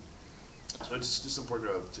live stream. So it's just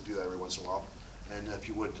important to do that every once in a while. And if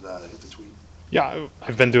you would, hit the tweet. Yeah,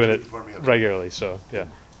 I've been doing it regularly, so yeah.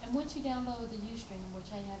 And once you download the Ustream,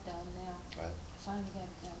 which I have done now, Right. finally got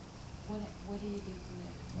it done, what do you do from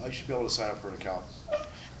there? You should be able to sign up for an account.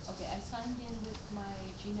 Okay, I signed in with my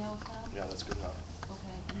Gmail account. Yeah, that's good enough.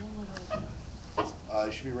 Okay, and then what do I do?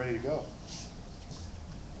 You should be ready to go.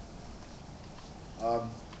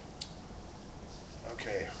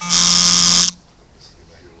 Okay.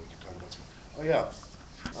 Oh yeah,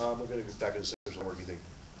 we're going to get back to the social networking thing.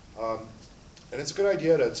 And it's a good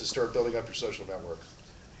idea to start building up your social network.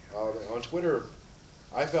 On Twitter,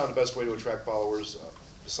 I found the best way to attract followers,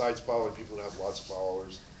 besides following people that have lots of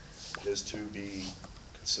followers, is to be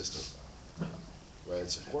consistent. Right?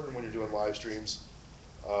 It's important when you're doing live streams.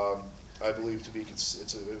 I believe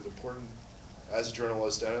it's important as a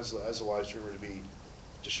journalist and as a live streamer to be,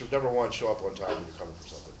 number one, show up on time when you're coming for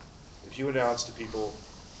something. If you announce to people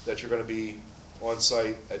that you're going to be on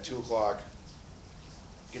site at 2 o'clock,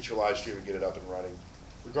 get your live stream and get it up and running,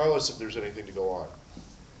 regardless if there's anything to go on.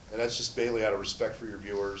 And that's just mainly out of respect for your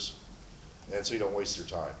viewers, and so you don't waste your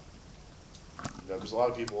time. Because a lot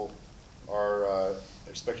of people are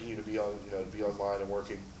expecting you to be on, to be online and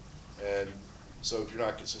working, and so if you're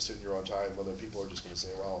not consistent and you're on time, well, then people are just going to say,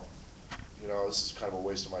 well, this is kind of a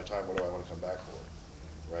waste of my time. What do I want to come back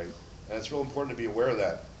for, right? And it's real important to be aware of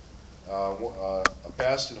that. A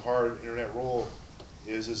fast and hard internet rule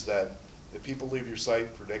is that if people leave your site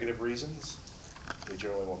for negative reasons, they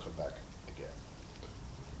generally won't come back again.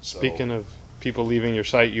 So, Speaking of people leaving your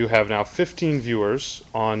site, you have now 15 viewers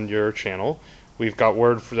on your channel. We've got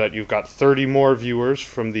word for that you've got 30 more viewers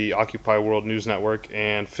from the Occupy World News Network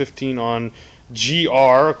and 15 on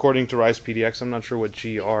GR, according to RisePDX. I'm not sure what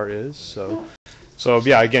GR is, so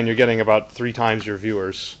yeah, again, you're getting about 3 times your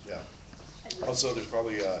viewers. yeah. Also, there's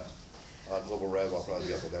probably Global Rev. I'll probably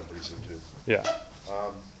be up with them pretty soon too. Yeah.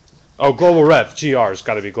 Oh, Global Rev. GR's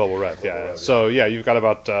got to be Global Rev. Global Yeah. Rev, So yeah, you've got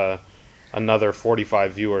about another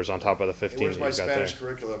 45 viewers on top of the 15 Hey, where's that my you've got there. Spanish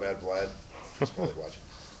curriculum at, Vlad? Just probably watching.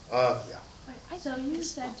 Yeah. So you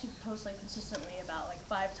said to post consistently about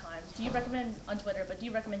 5 times. Do you recommend on Twitter, but do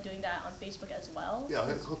you recommend doing that on Facebook as well? Yeah,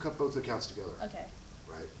 hook up both accounts together. Okay.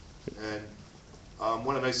 Right. And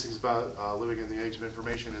one of the nice things about living in the age of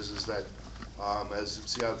information is that as you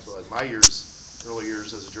see, my early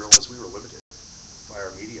years as a journalist, we were limited by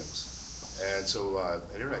our mediums. And so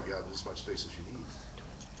internet, you have as much space as you need,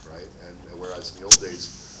 right? And whereas in the old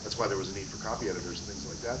days, that's why there was a need for copy editors and things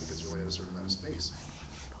like that, because you only had a certain amount of space.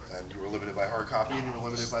 And you were limited by hard copy, and you were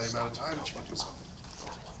limited by the amount of time that you could do something.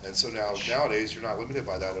 And so nowadays, you're not limited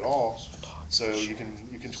by that at all. So you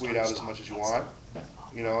can tweet out as much as you want,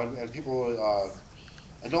 and people,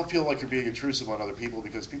 and don't feel like you're being intrusive on other people,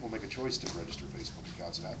 because people make a choice to register Facebook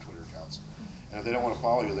accounts and have Twitter accounts. And if they don't want to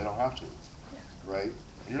follow you, they don't have to, right?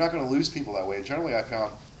 And you're not going to lose people that way. And generally, I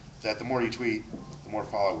found that the more you tweet, the more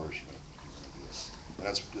followers you get.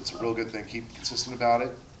 And it's a real good thing. Keep consistent about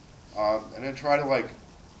it, and then try to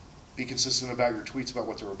be consistent about your tweets about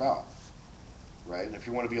what they're about, right? And if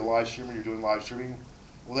you want to be a live streamer, you're doing live streaming,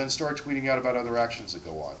 well then start tweeting out about other actions that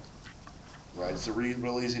go on. Right? It's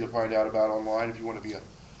real easy to find out about online if you want to be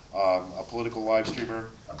a political live streamer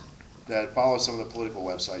that follows some of the political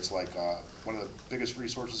websites, like one of the biggest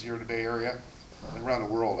resources here in the Bay Area and around the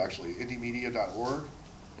world, actually, indiemedia.org.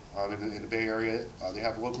 In the Bay Area, they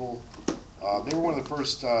have local. They were one of the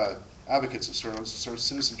first advocates of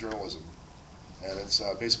citizen journalism, and it's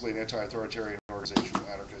basically an anti-authoritarian organization,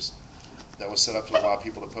 anarchist, that was set up to allow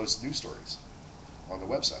people to post news stories on the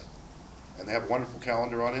website. And they have a wonderful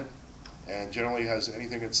calendar on it, and generally has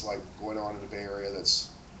anything that's like going on in the Bay Area that's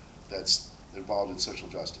involved in social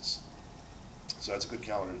justice. So that's a good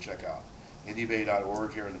calendar to check out.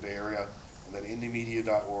 indiebay.org here in the Bay Area, and then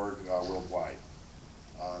indiemedia.org worldwide.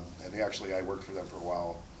 And I worked for them for a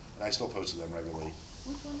while, and I still post to them regularly.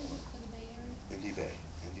 Which one is it for the Bay Area?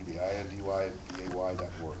 Indybay,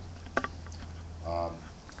 INDYBAY.org.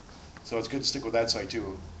 So it's good to stick with that site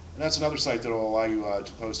too. And that's another site that will allow you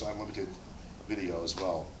to post unlimited video as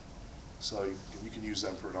well. So you can use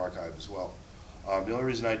them for an archive as well. The only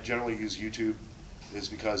reason I generally use YouTube is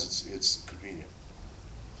because it's convenient.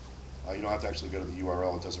 You don't have to actually go to the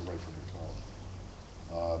URL, it does it right from your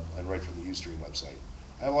phone. And right from the Ustream website.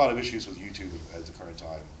 I have a lot of issues with YouTube at the current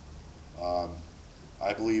time.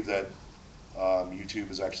 I believe that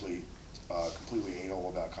YouTube is actually completely anal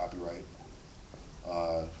about copyright.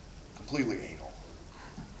 Completely anal.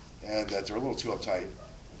 And that they're a little too uptight.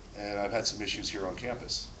 And I've had some issues here on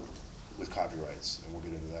campus with copyrights, and we'll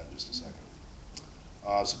get into that in just a second.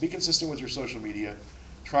 So be consistent with your social media.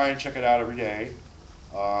 Try and check it out every day.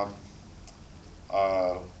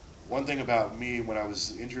 One thing about me when I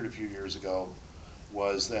was injured a few years ago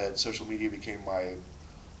was that social media became I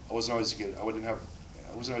wasn't always to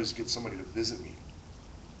get somebody to visit me,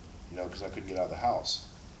 because I couldn't get out of the house.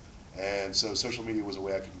 And so social media was a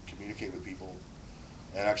way I could communicate with people,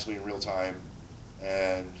 and actually in real time.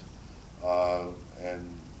 And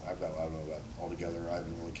I've got, I don't know about altogether, I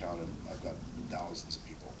haven't really counted, I've got thousands of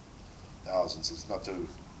people. Thousands. It's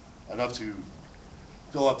enough to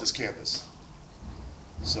fill up this campus.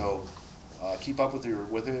 So keep up with it.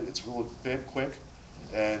 It's real quick,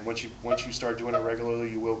 and once you start doing it regularly,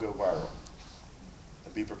 you will go viral.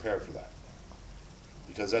 And be prepared for that,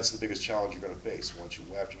 because that's the biggest challenge you're going to face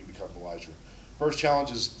after you become a live streamer. First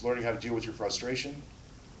challenge is learning how to deal with your frustration,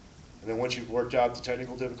 and then once you've worked out the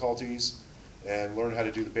technical difficulties and learn how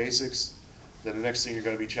to do the basics, then the next thing you're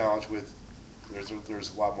going to be challenged with,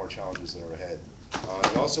 there's a lot more challenges that are ahead.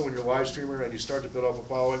 And also, when you're a live streamer and you start to build up a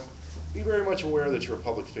following, be very much aware that you're a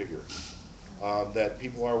public figure, that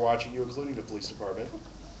people are watching you, including the police department,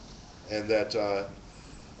 and that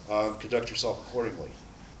conduct yourself accordingly.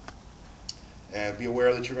 And be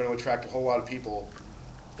aware that you're going to attract a whole lot of people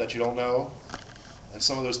that you don't know, and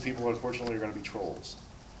some of those people, unfortunately, are going to be trolls.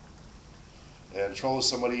 And a troll is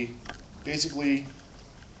somebody, basically,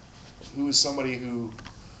 who is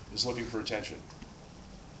looking for attention.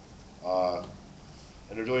 And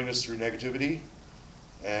they're doing this through negativity,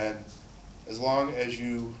 and as long as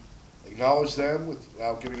you acknowledge them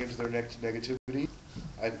without giving into their negativity,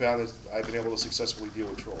 I've found that I've been able to successfully deal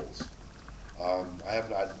with trolls. I have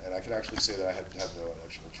not, and I can actually say that I have no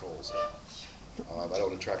actual trolls.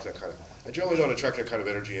 I generally don't attract that kind of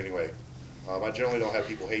energy anyway. I generally don't have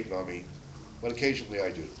people hating on me, but occasionally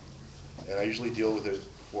I do. And I usually deal with it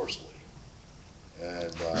forcefully.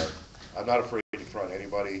 And I'm not afraid to confront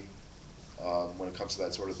anybody when it comes to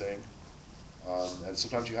that sort of thing. And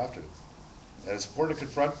sometimes you have to. And it's important to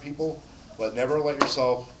confront people, but never let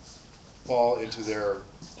yourself fall into their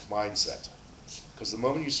mindset. Because the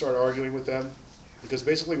moment you start arguing with them, because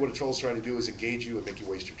basically what a troll's trying to do is engage you and make you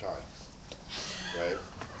waste your time, right?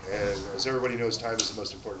 And as everybody knows, time is the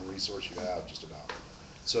most important resource you have, just about.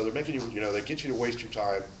 So they're making you, they get you to waste your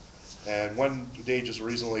time. And one day just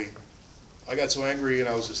recently, I got so angry and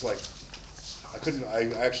I was just like,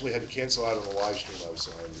 I actually had to cancel out on the live stream. I was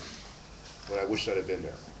so angry when I wished I'd have been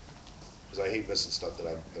there. Because I hate missing stuff that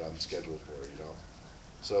I'm scheduled for,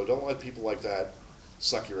 So don't let people like that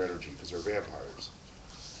suck your energy, because they're vampires.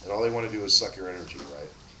 And all they want to do is suck your energy, right?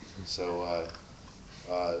 So,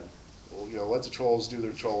 let the trolls do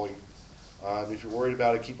their trolling. If you're worried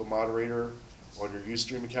about it, keep a moderator on your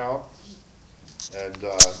Ustream account and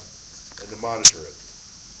to monitor it.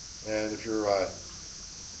 And if you're,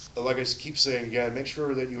 like I keep saying again, make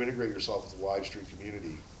sure that you integrate yourself with the live stream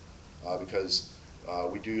community, because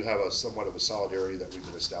we do have somewhat of a solidarity that we've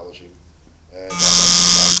been establishing. And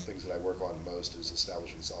that's one of the things that I work on most is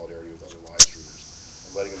establishing solidarity with other live streamers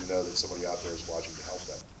and letting them know that somebody out there is watching to help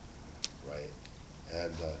them, right?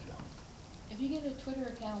 And If you get a Twitter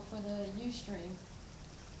account for the Ustream,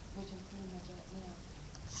 which I'm pretty much at now,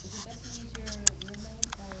 Is it best to use your real name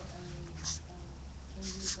or can you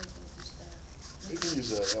use like just You can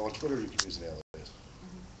use on Twitter. You can use an alias, Mhm.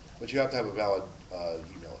 but you have to have a valid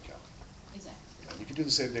email account. Exactly. And you can do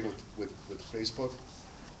the same thing with Facebook.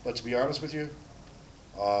 But to be honest with you,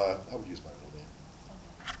 I would use my real name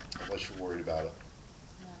Okay. unless you're worried about it.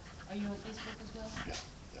 Yeah. Are you on Facebook as well? Yeah,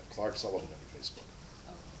 yeah, Clark Sullivan on Facebook.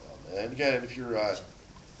 Okay. And again, if you'd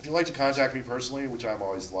like to contact me personally, which I'm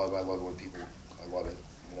always love, I love when people, I love it.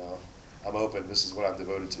 You know, I'm open. This is what I'm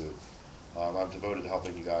devoted to. I'm devoted to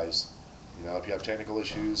helping you guys. You know, if you have technical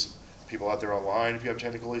issues, people out there online, if you have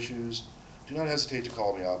technical issues, do not hesitate to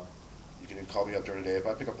call me up. You can call me up during the day. If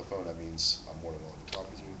I pick up the phone, that means I'm more than willing to talk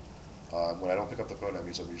with you. When I don't pick up the phone, that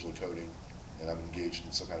means I'm usually coding and I'm engaged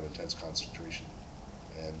in some kind of intense concentration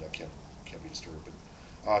and I can't be disturbed.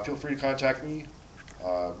 But feel free to contact me.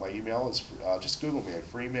 My email is just Google me,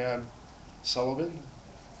 Freeman Sullivan.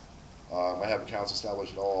 I have accounts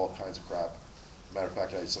established and all kinds of crap. Matter of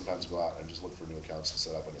fact, I sometimes go out and just look for new accounts to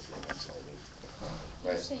set up under Freeman Sullivan. Did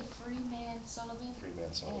Right? you say Freeman Sullivan?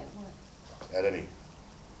 Freeman Sullivan. At what? At any.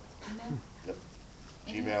 Email? Yep.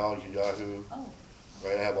 Any? Gmail, Yahoo. Oh.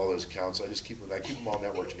 Right, I have all those accounts. I keep them all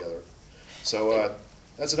networked together. So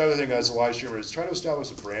that's another thing as a live streamer is try to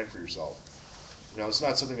establish a brand for yourself. You know, it's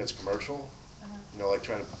not something that's commercial. Uh-huh. You know, like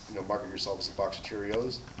trying to market yourself as a box of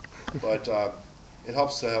Cheerios, but it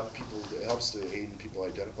helps to have people. It helps to aid in people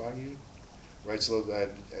identifying you, right? So that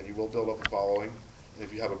and you will build up a following. And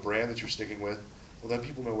if you have a brand that you're sticking with, well, then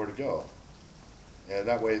people know where to go. And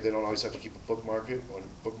that way, they don't always have to keep a bookmark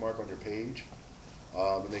on your page,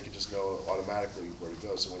 and they can just know automatically where to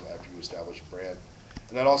go. So after you establish a brand,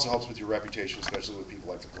 and that also helps with your reputation, especially with people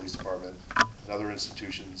like the police department and other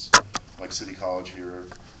institutions like City College here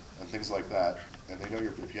and things like that. And they know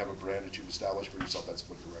if you have a brand that you've established for yourself, that's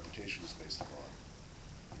what your reputation is based upon.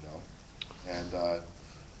 You know, and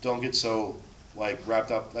don't get so like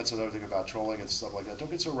wrapped up. That's another thing about trolling and stuff like that.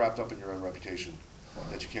 Don't get so wrapped up in your own reputation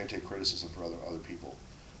that you can't take criticism for other people.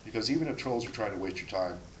 Because even if trolls are trying to waste your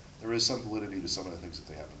time, there is some validity to some of the things that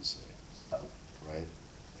they happen to say, right?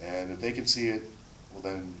 And if they can see it, well,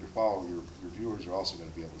 then your viewers are also going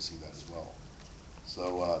to be able to see that as well.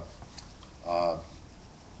 So,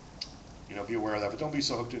 be aware of that, but don't be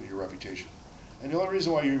so hooked into your reputation. And the only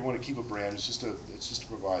reason why you want to keep a brand is it's just to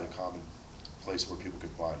provide a common place where people can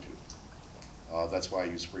find you. That's why I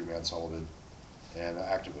use Freeman Sullivan and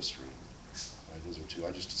Activist Stream. Right, those are two.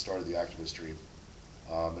 I just started the Activist Stream,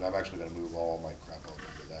 and I'm actually going to move all my crap over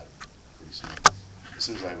into that pretty soon, as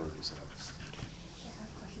soon as I introduce it up. I have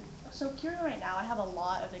a question. So currently right now, I have a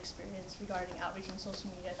lot of experience regarding outreach in social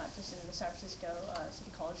media, not just in the San Francisco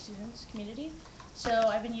City College students community. So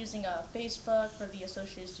I've been using Facebook for the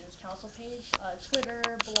Associated Students Council page, Twitter,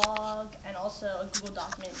 blog, and also a Google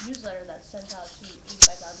document newsletter that's sent out to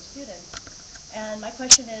 85,000 students. And my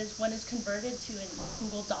question is, when it's converted to a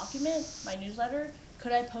Google document, my newsletter,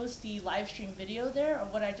 could I post the live stream video there, or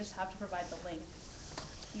would I just have to provide the link?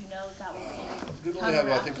 Do you know if that will be Google, they have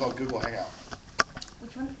a thing counteracted? called Google Hangout.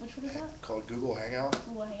 Which one? Which one is that? Called Google Hangout,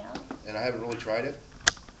 Google Hangout. and I haven't really tried it.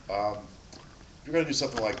 If you're going to do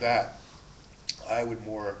something like that, I would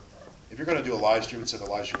more, if you're going to do a live stream and send a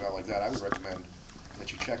live stream out like that, I would recommend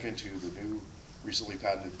that you check into the new, recently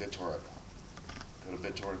patented BitTorrent. Go to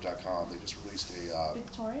BitTorrent.com. They just released a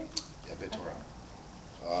BitTorrent? yeah, BitTorrent.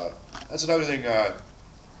 Okay. That's another thing I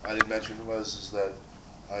didn't mention is that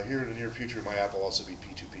here in the near future, my app will also be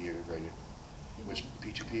P2P integrated, which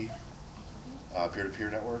P2P, peer-to-peer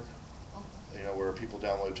network. You know, where people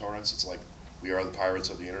download torrents. It's like we are the pirates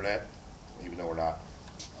of the internet, even though we're not.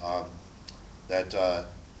 That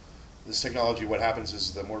this technology, what happens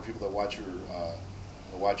is the more people that watch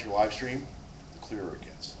your live stream, the clearer it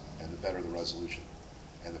gets, and the better the resolution,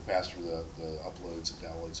 and the faster the uploads and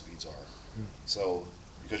download speeds are. So,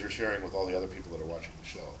 because you're sharing with all the other people that are watching the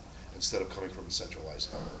show, instead of coming from a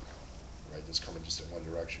centralized network, right? That's coming just in one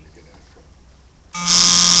direction. You're getting it from.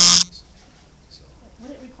 So.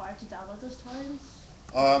 Would it require to download those torrents?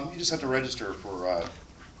 You just have to register for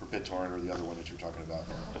BitTorrent or the other one that you're talking about.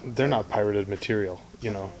 They're not pirated material,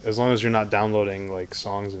 As long as you're not downloading like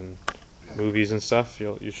songs and movies and stuff,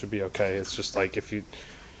 you should be okay. It's just like if you.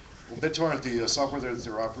 Well, BitTorrent, the software that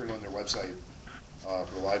they're offering on their website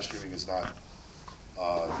for live streaming is not.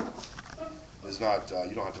 You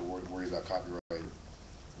don't have to worry about copyright or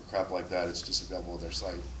crap like that. It's just available on their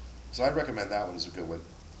site. So I'd recommend that one as a good one.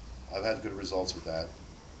 I've had good results with that.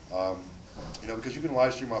 Because you can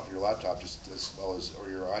live stream off of your laptop just as well as, or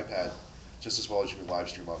your iPad, just as well as you can live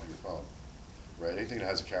stream off of your phone, right? Anything that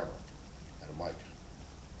has a camera and a mic.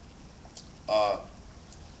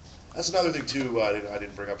 That's another thing too. I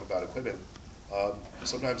didn't bring up about equipment.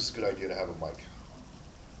 Sometimes it's a good idea to have a mic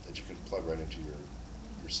that you can plug right into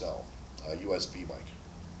your cell, a USB mic,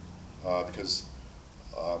 because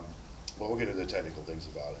well, we'll get into the technical things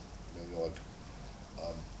about it. You know, like,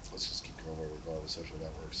 let's just keep going where we're going with social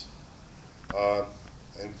networks.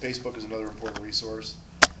 And Facebook is another important resource.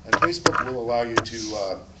 And Facebook will allow you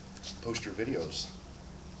to post your videos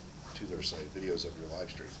to their site, videos of your live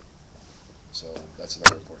stream. So that's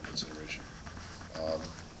another important consideration.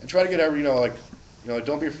 And try to get every,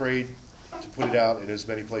 don't be afraid to put it out in as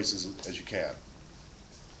many places as you can.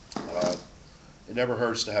 It never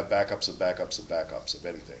hurts to have backups of backups of backups of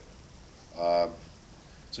anything.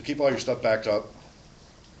 So keep all your stuff backed up.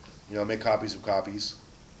 Make copies of copies,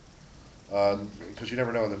 because you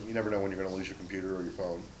never know when you're going to lose your computer or your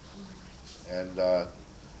phone, and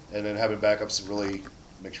then having backups really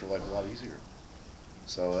makes your life a lot easier.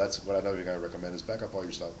 So that's what I know you're going to recommend is back up all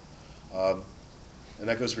your stuff, and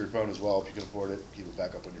that goes for your phone as well. If you can afford it, keep it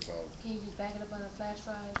back up on your phone. Can you just back it up on a flash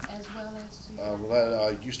drive as well as to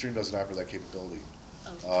Well, Ustream doesn't offer that capability.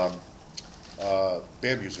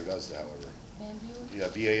 BAMBuser does, however. BAMBuser? Yeah,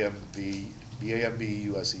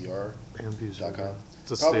 BAMBuser.com.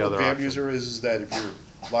 That's Problem the with other option. BAMBuser is that if your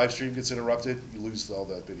live stream gets interrupted, you lose all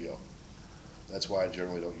that video. That's why I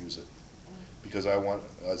generally don't use it. Because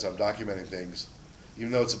as I'm documenting things,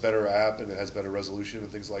 even though it's a better app and it has better resolution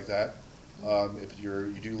and things like that, if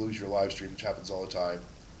you do lose your live stream, which happens all the time,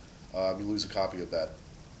 you lose a copy of that,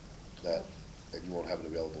 and you won't have it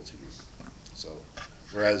available to you. So,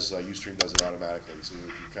 whereas Ustream does it automatically, so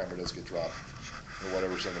if your camera does get dropped or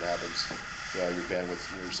whatever, something happens, your bandwidth,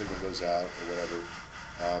 your signal goes out or whatever,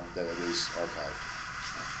 then it is archived.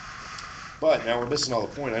 But now we're missing all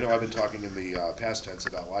the point. I know I've been talking in the past tense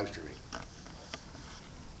about live streaming.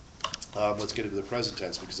 Let's get into the present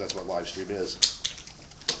tense because that's what live stream is.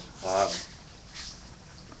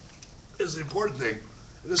 Is the important thing.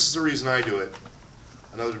 And this is the reason I do it.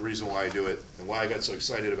 Another reason why I do it and why I got so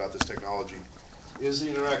excited about this technology is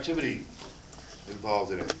the interactivity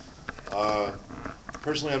involved in it.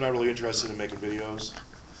 Personally, I'm not really interested in making videos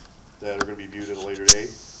that are going to be viewed at a later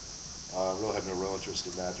date. I really have no real interest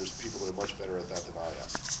in that. There's people that are much better at that than I am.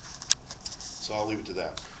 So I'll leave it to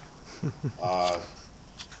them.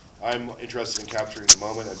 I'm interested in capturing the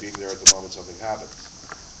moment and being there at the moment something happens.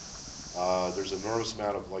 There's an enormous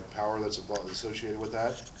amount of power that's associated with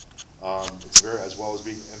that. It's as well as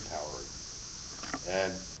being empowering.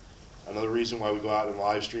 And another reason why we go out and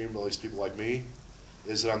live stream, at least people like me,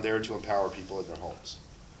 is that I'm there to empower people in their homes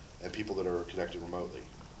and people that are connected remotely.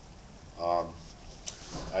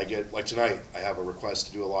 I get, like tonight, I have a request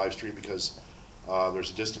to do a live stream because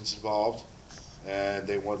there's a distance involved, and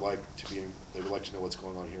they would like to know what's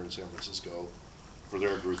going on here in San Francisco for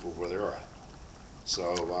their group of where they're at.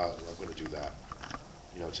 So I'm going to do that,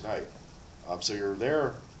 tonight. So you're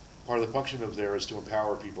there. Part of the function of there is to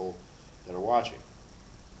empower people that are watching,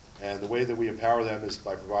 and the way that we empower them is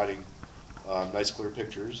by providing nice, clear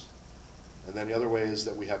pictures, and then the other way is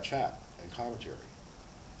that we have chat and commentary.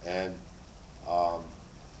 And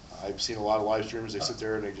I've seen a lot of live streamers. They sit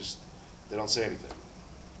there and they don't say anything,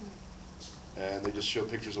 and they just show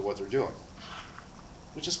pictures of what they're doing,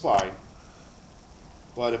 which is fine.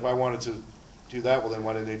 But if I wanted to do that, well, then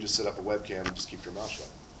why didn't they just set up a webcam and just keep their mouth shut?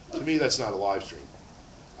 To me, that's not a live stream.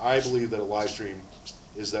 I believe that a live stream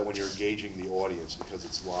is that when you're engaging the audience because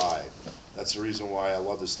it's live. That's the reason why I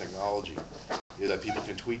love this technology, is that people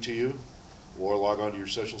can tweet to you or log onto your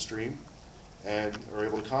social stream and are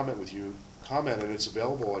able to comment and it's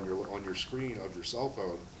available on your screen of your cell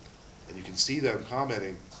phone, and you can see them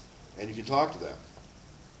commenting and you can talk to them.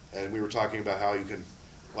 And we were talking about how you can,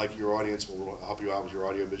 like, your audience will help you out with your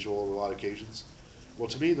audio visual on a lot of occasions. Well,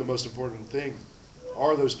 to me, the most important thing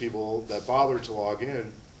are those people that bother to log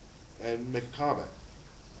in and make a comment,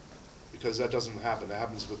 because that doesn't happen. That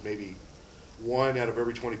happens with maybe 1 out of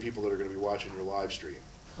every 20 people that are going to be watching your live stream.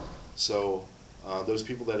 So those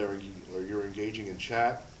people that you're engaging in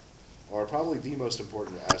chat are probably the most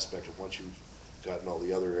important aspect of once you've gotten all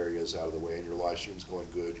the other areas out of the way and your live stream's going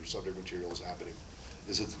good, your subject material is happening,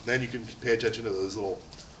 is that then you can pay attention to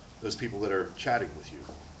those people that are chatting with you.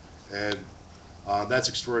 And that's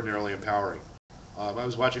extraordinarily empowering. I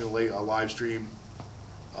was watching a live stream,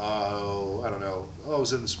 I don't know, it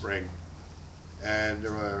was in the spring, and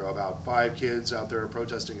there were about 5 kids out there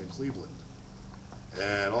protesting in Cleveland.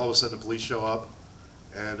 And all of a sudden the police show up,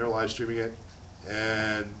 and they're live streaming it,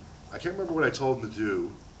 and I can't remember what I told them to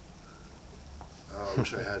do. I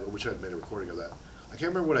wish I had made a recording of that. I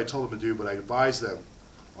can't remember what I told them to do, but I advised them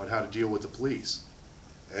on how to deal with the police.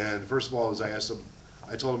 And first of all,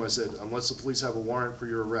 I told them, I said, unless the police have a warrant for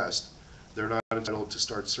your arrest, they're not entitled to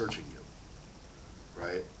start searching you.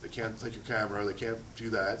 right? They can't take your camera, they can't do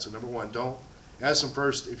that. So number one, don't ask them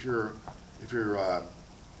first if you're going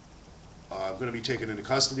to be taken into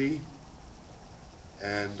custody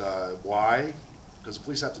and why, because the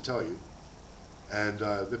police have to tell you. And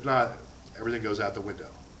if not, everything goes out the window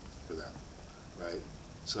for them, right?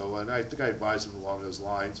 So, and I think I advised them along those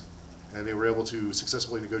lines, and they were able to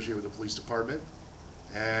successfully negotiate with the police department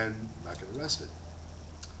and not get arrested.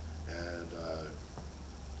 And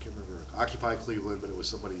I can't remember, Occupy Cleveland, but it was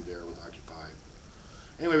somebody there with Occupy.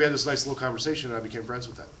 Anyway, we had this nice little conversation, and I became friends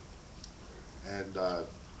with them. And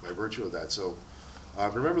by virtue of that, so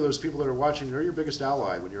remember those people that are watching, they're your biggest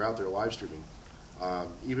ally when you're out there live streaming,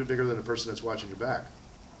 even bigger than the person that's watching your back.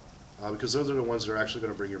 Because those are the ones that are actually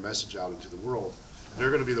going to bring your message out into the world. And they're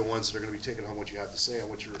going to be the ones that are going to be taking home what you have to say and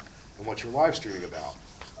what you're live streaming about.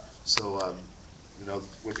 So, you know,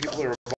 when people are